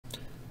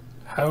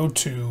how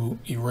to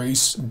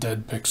erase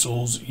dead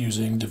pixels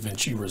using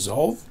Davinci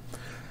Resolve.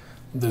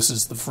 This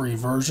is the free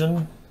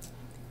version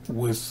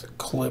with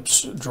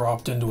clips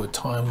dropped into a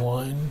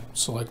timeline.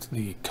 Select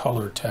the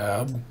color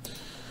tab,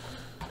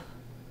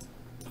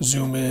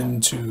 zoom in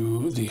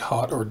to the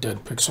hot or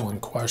dead pixel in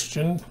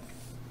question,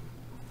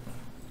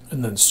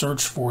 and then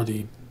search for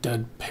the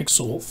dead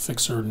pixel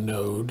fixer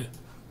node.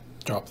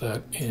 Drop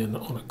that in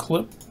on a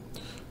clip.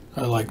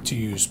 I like to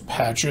use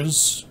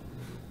patches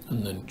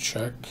and then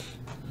check.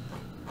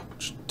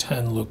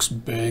 10 looks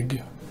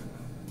big.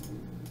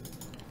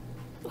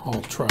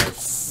 I'll try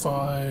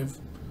 5,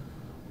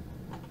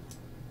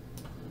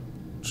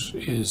 which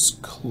is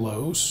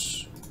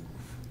close,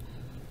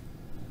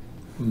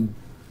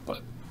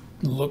 but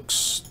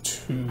looks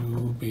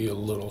to be a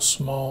little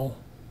small.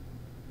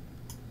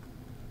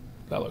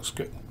 That looks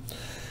good.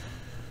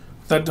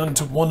 That done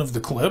to one of the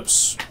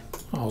clips,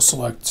 I'll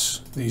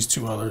select these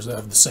two others that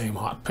have the same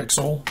hot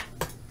pixel,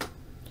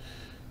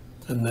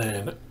 and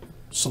then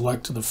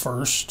select the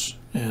first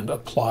and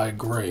apply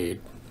grade,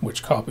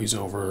 which copies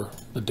over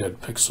the dead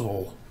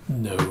pixel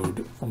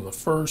node from the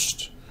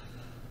first.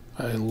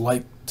 I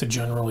like to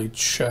generally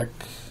check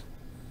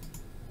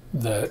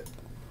that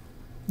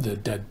the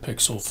dead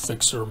pixel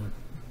fixer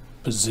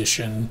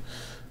position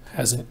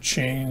hasn't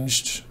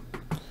changed.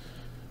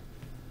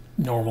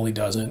 Normally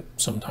doesn't,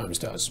 sometimes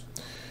does.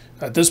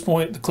 At this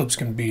point, the clips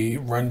can be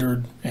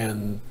rendered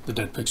and the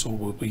dead pixel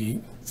will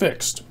be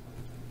fixed.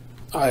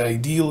 I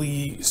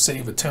ideally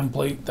save a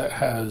template that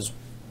has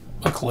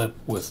a clip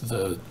with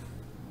the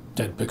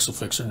dead pixel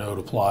fixer node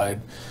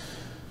applied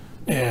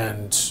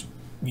and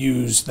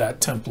use that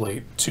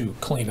template to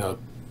clean up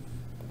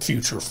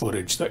future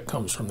footage that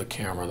comes from the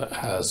camera that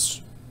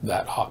has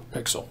that hot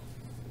pixel.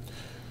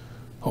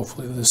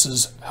 Hopefully this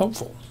is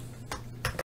helpful.